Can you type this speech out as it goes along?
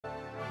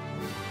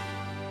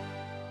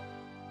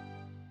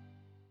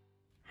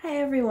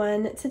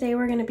everyone, today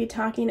we're going to be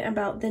talking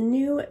about the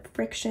new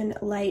Frixion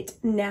Light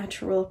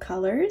Natural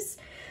colors.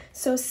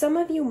 So some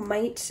of you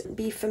might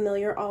be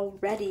familiar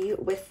already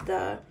with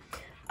the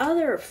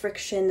other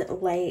Frixion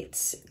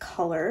Light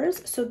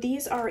colors. So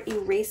these are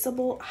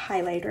erasable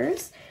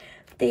highlighters.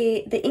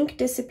 The ink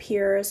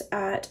disappears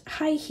at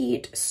high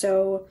heat,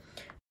 so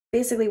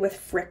basically with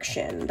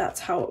friction,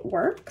 that's how it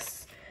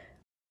works.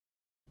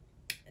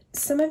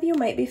 Some of you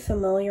might be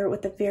familiar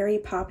with the very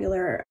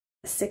popular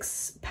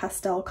 6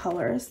 pastel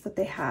colors that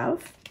they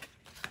have.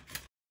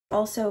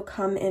 Also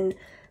come in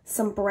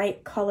some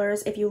bright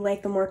colors if you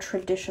like the more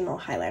traditional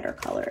highlighter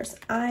colors.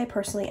 I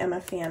personally am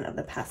a fan of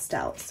the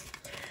pastels.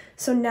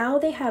 So now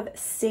they have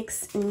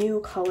 6 new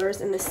colors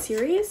in the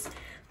series,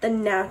 the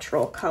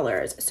natural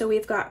colors. So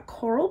we've got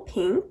coral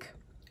pink,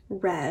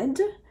 red,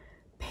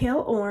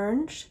 pale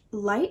orange,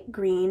 light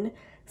green,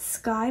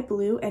 sky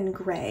blue, and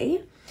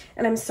gray.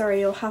 And I'm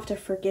sorry, you'll have to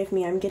forgive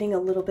me. I'm getting a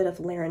little bit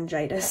of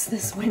laryngitis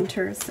this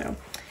winter, so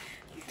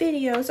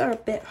videos are a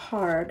bit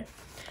hard.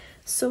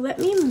 So let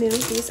me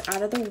move these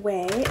out of the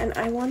way, and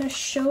I want to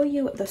show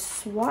you the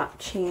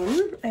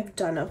swatching I've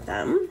done of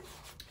them.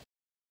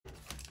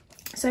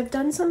 So I've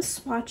done some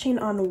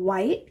swatching on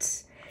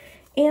white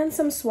and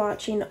some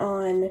swatching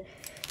on,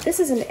 this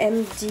is an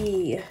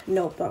MD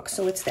notebook,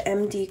 so it's the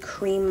MD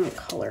cream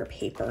color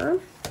paper.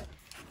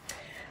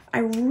 I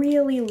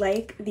really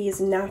like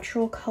these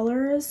natural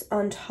colors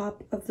on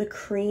top of the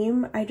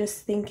cream. I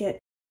just think it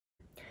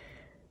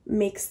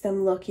makes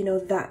them look, you know,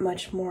 that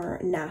much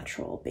more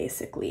natural,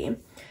 basically.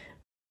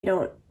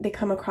 They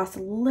come across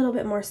a little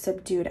bit more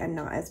subdued and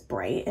not as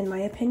bright, in my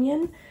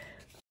opinion.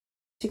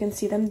 You can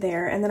see them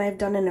there. And then I've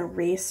done an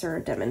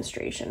eraser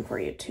demonstration for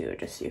you too,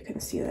 just so you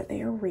can see that they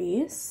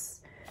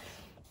erase.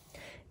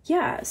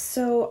 Yeah,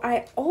 so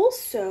I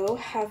also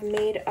have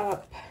made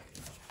up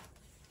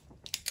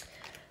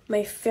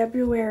my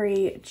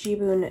February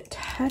Jibun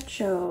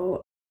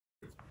Techo,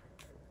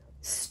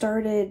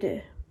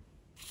 started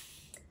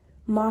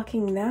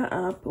mocking that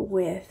up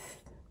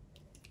with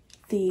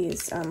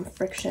these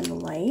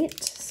Frixion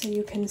Light, so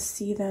you can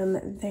see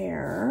them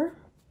there.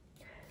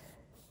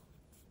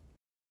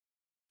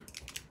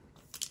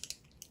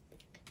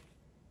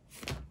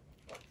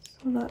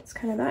 So that's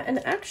kind of that. And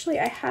actually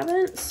I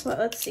haven't, so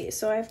let's see,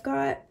 so I've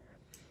got,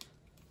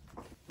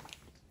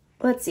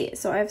 let's see,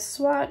 so I've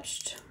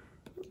swatched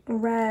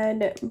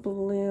red,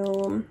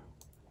 blue,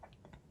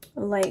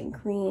 light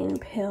green,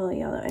 pale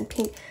yellow, and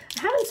pink.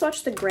 I haven't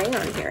swatched the gray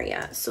on here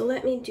yet, so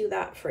let me do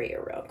that for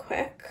you real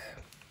quick.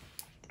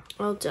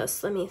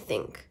 Let me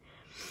think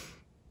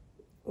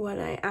what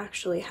I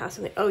actually have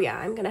something. Oh yeah,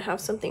 I'm gonna have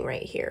something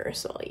right here,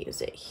 so I'll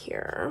use it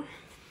here.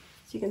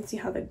 So you can see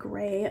how the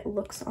gray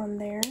looks on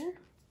there.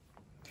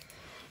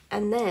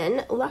 And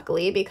then,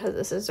 luckily, because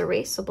this is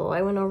erasable,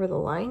 I went over the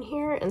line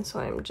here, and so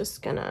I'm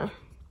just gonna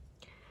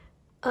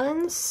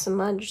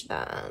unsmudge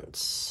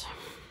that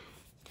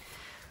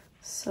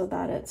so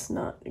that it's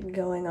not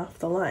going off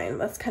the line.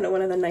 That's kind of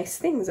one of the nice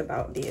things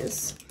about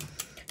these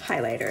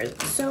highlighters.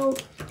 So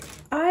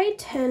I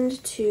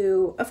tend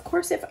to, of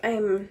course, if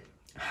I'm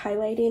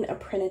highlighting a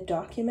printed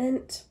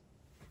document,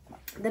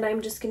 then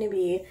I'm just going to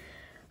be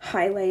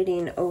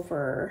highlighting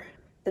over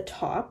the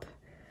top,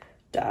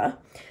 duh.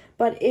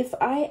 But if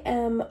I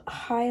am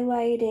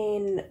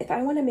highlighting, if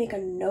I want to make a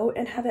note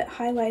and have it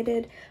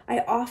highlighted, I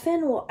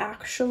often will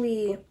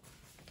actually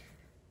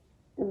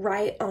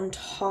write on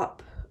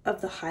top of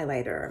the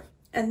highlighter.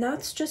 And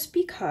that's just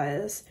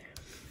because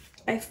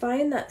I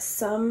find that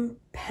some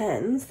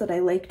pens that I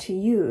like to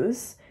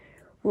use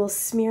will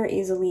smear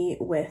easily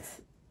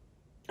with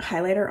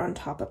highlighter on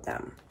top of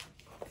them.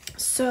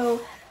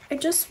 So I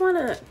just want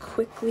to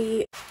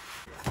quickly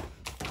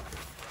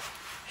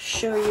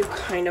show you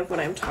kind of what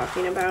I'm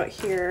talking about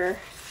here.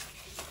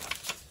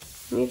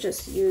 Let me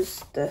just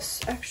use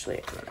this.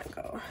 Actually, I'm gonna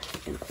go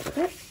in a little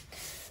bit.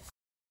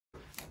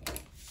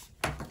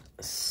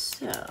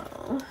 So,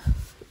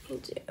 let me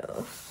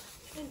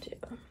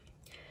do.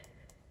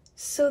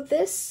 So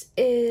this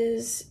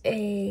is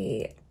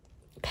a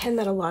pen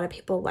that a lot of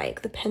people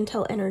like, the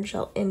Pentel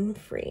Energel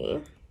In-Free.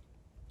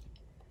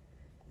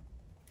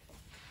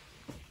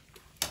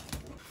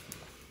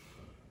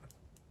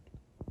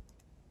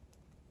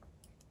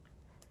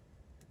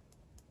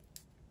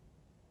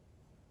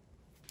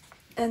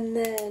 And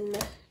then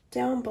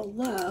down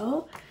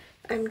below,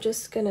 I'm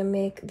just gonna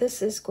make,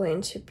 this is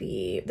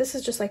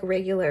just like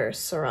regular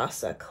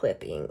Sarasa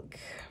clip ink.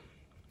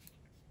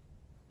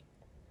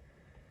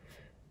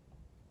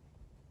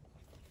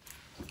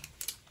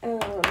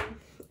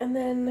 And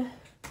then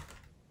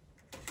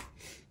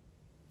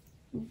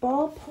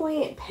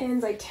ballpoint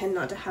pens I tend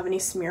not to have any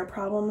smear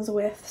problems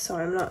with, so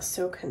I'm not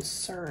so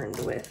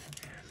concerned with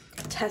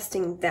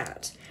testing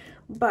that.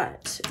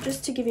 But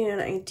just to give you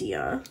an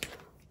idea,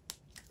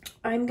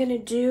 I'm gonna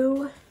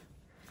do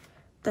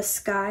the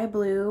sky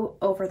blue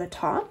over the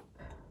top.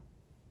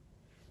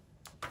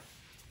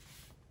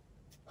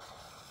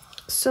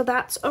 So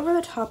that's over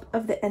the top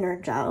of the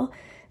Energel,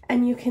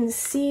 and you can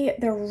see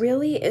there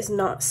really is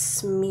not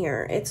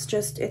smear. It's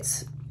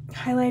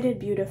highlighted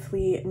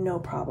beautifully, no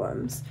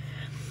problems.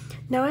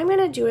 Now I'm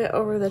gonna do it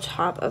over the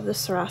top of the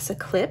Sarasa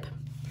clip,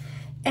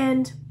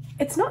 and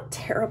it's not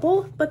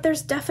terrible, but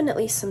there's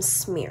definitely some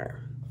smear.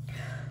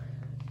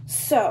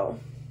 So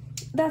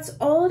that's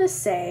all to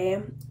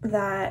say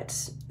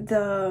that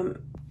the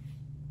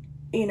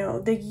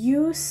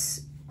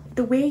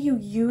way you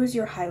use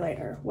your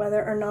highlighter,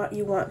 whether or not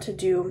you want to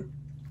do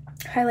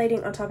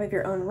highlighting on top of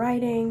your own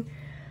writing,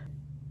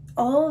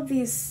 all of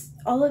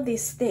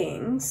these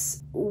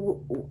things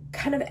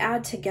kind of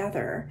add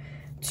together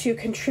to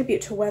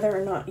contribute to whether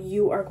or not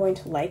you are going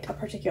to like a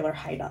particular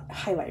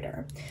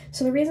highlighter.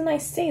 So the reason I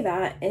say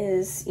that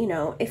is,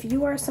 if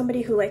you are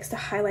somebody who likes to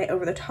highlight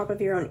over the top of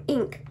your own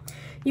ink,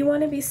 you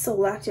want to be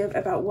selective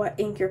about what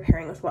ink you're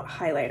pairing with what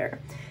highlighter.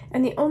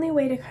 And the only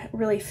way to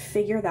really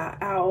figure that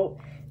out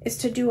is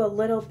to do a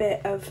little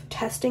bit of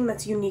testing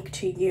that's unique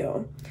to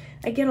you.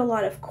 I get a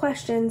lot of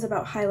questions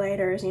about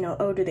highlighters,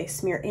 oh, do they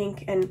smear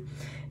ink? And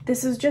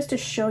this is just to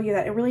show you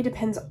that it really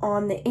depends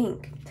on the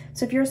ink.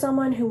 So if you're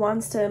someone who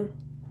wants to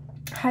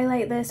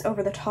highlight this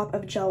over the top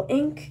of gel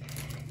ink,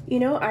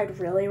 I'd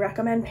really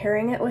recommend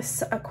pairing it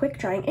with a quick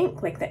drying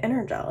ink like the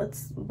Energel. It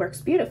works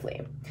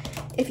beautifully.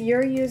 If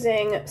you're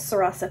using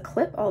Sarasa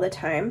Clip all the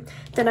time,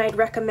 then I'd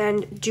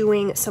recommend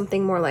doing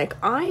something more like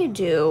I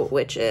do,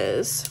 which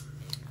is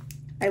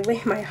I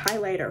lay my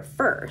highlighter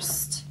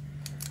first,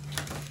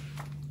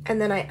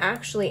 and then I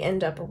actually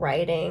end up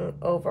writing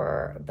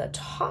over the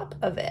top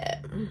of it.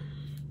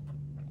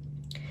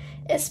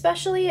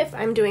 Especially if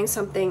I'm doing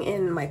something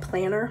in my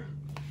planner.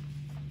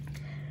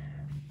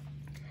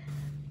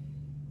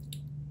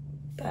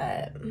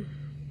 But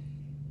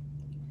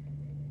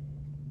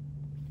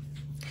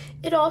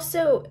it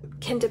also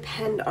can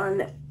depend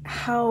on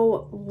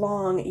how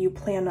long you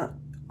plan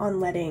on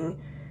letting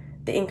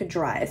the ink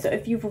dry. So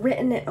if you've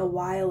written it a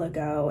while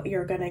ago,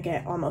 you're gonna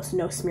get almost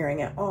no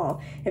smearing at all.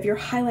 If you're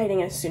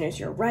highlighting as soon as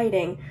you're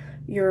writing,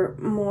 you're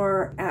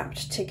more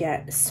apt to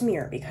get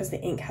smear because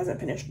the ink hasn't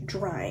finished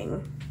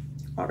drying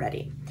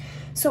already.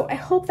 So I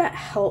hope that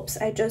helps.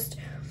 I just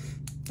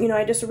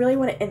really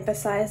want to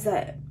emphasize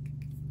that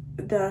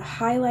the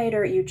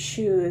highlighter you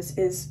choose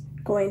is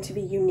going to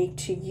be unique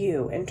to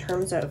you in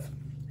terms of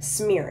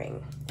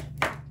smearing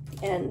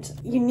and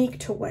unique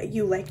to what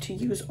you like to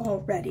use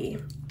already.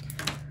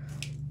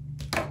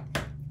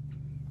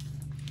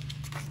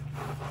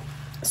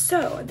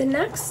 So the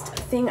next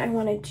thing I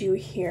want to do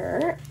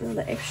here, now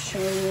that I've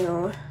shown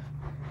you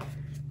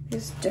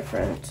these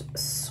different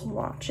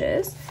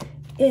swatches,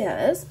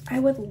 is I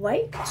would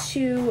like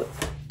to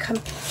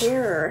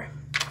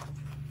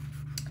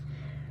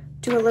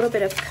do a little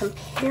bit of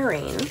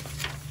comparing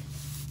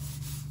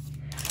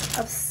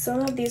of some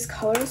of these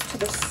colors to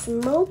the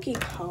smoky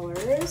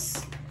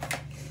colors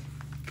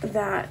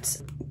that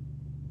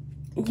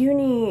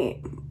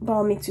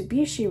Uniball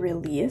Mitsubishi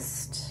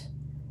released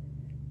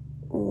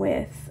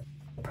with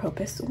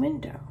Propus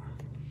Window.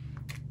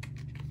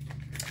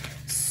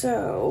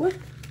 So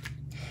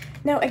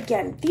now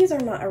again, these are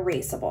not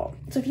erasable.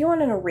 So if you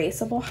want an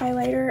erasable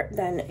highlighter,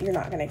 then you're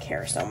not going to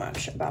care so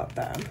much about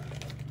the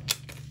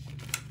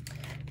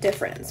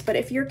difference. But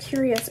if you're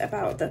curious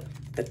about the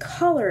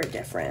color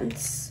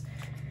difference,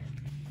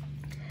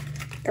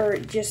 or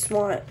just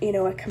want,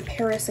 a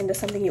comparison to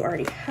something you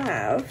already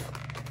have,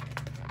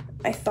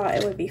 I thought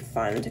it would be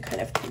fun to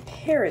kind of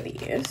compare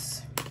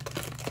these.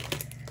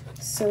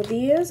 So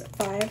these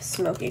 5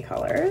 smoky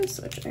colors,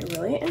 which I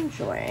really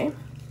enjoy.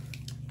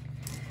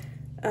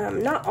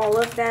 Not all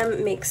of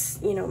them makes,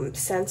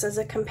 sense as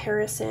a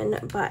comparison,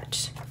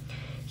 but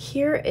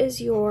here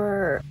is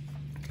your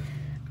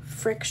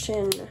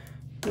Frixion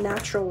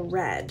Natural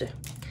Red.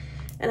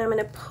 And I'm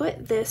going to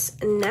put this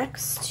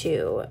next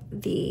to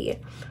the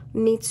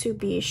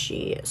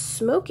Mitsubishi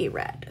Smoky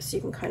Red, so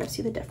you can kind of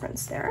see the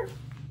difference there.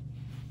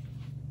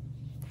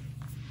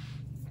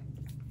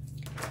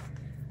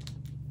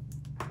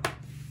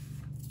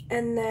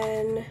 And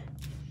then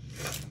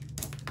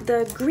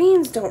the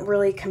greens don't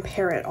really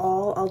compare at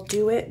all. I'll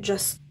do it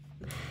just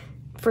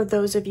for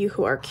those of you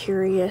who are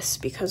curious,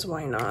 because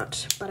why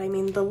not? But I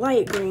mean, the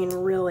light green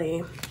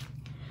really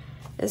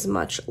is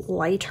much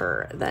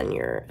lighter than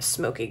your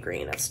smoky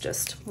green. It's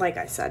just, like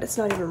I said, it's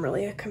not even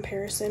really a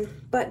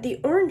comparison. But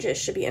the oranges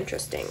should be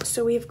interesting.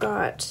 So we've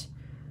got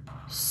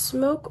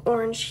smoke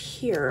orange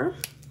here,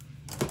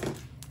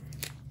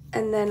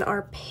 and then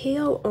our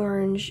pale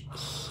orange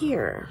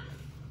here.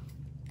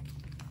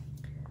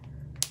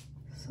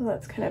 So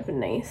that's kind of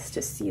nice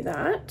to see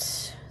that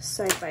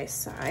side by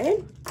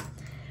side.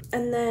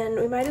 And then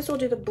we might as well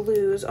do the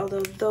blues,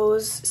 although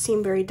those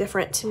seem very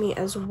different to me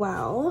as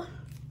well.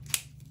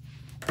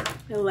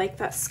 I like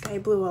that sky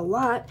blue a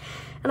lot.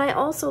 And I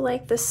also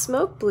like the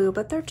smoke blue,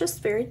 but they're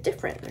just very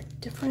different. They're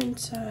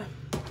different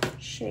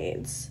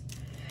shades.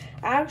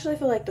 I actually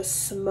feel like the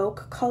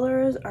smoke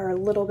colors are a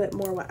little bit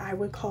more what I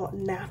would call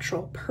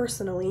natural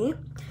personally.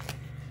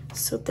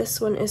 So this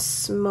one is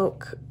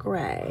smoke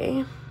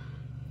gray.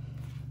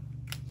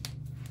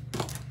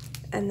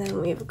 And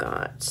then we've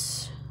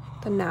got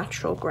the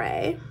natural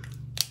gray.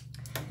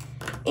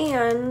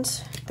 And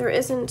there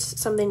isn't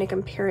something to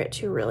compare it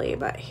to really,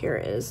 but here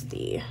is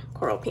the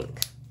coral pink.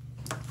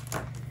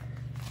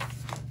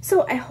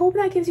 So I hope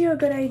that gives you a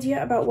good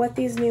idea about what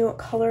these new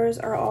colors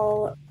are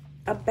all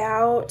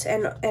about,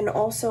 and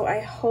also I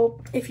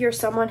hope if you're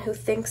someone who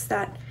thinks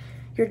that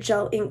your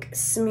gel ink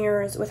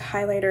smears with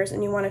highlighters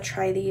and you want to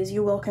try these,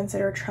 you will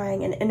consider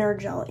trying an inner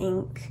gel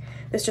ink.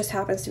 This just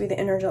happens to be the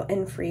inner gel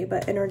in free,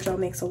 but inner gel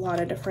makes a lot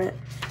of different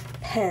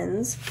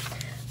pens.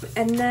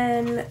 And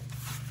then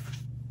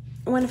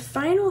one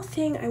final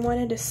thing I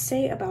wanted to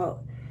say about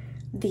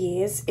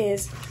these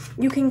is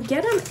you can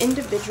get them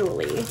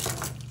individually,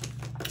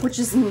 which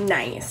is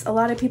nice. A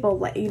lot of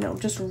people, you know,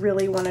 just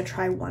really want to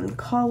try one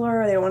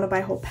color. They don't want to buy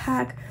a whole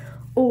pack,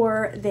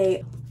 or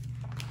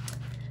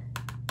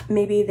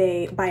maybe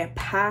they buy a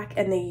pack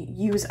and they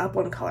use up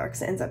one color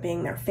because it ends up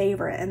being their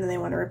favorite, and then they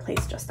want to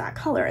replace just that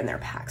color in their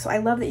pack. So I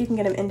love that you can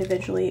get them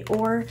individually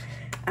or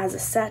as a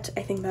set.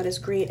 I think that is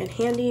great and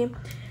handy.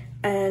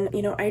 And,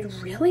 you know, I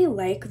really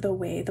like the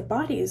way the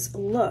bodies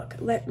look.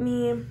 Let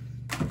me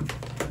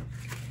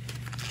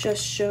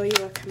just show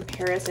you a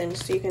comparison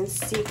so you can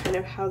see kind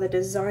of how the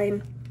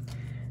design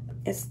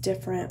is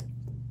different.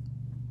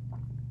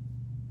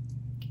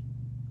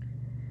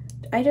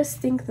 I just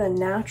think the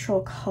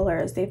natural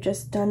colors, they've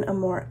just done a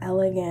more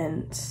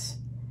elegant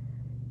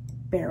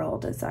barrel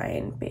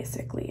design,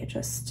 basically,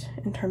 just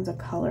in terms of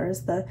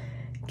colors. The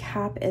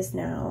cap is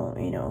now,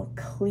 you know,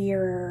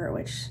 clearer,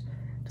 which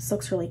just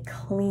looks really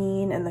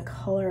clean, and the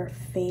color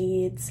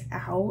fades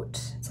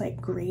out. It's like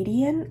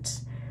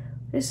gradient.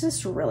 It's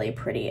just really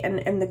pretty,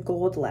 and the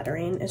gold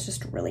lettering is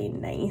just really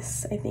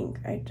nice. I think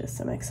I just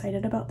am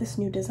excited about this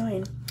new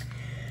design.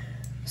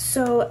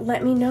 So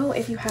let me know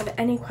if you have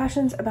any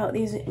questions about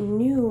these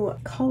new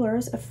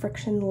colors of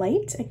Frixion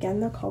Light. Again,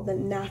 they're called the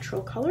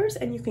natural colors,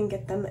 and you can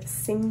get them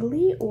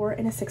singly or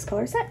in a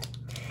 6-color set.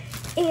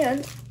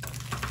 And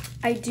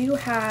I do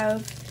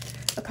have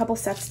a couple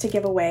sets to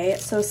give away,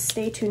 so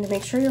stay tuned.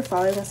 Make sure you're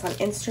following us on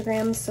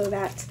Instagram so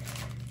that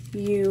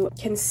you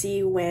can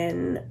see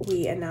when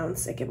we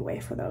announce a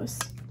giveaway for those.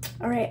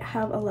 All right,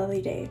 have a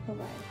lovely day.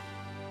 Bye-bye.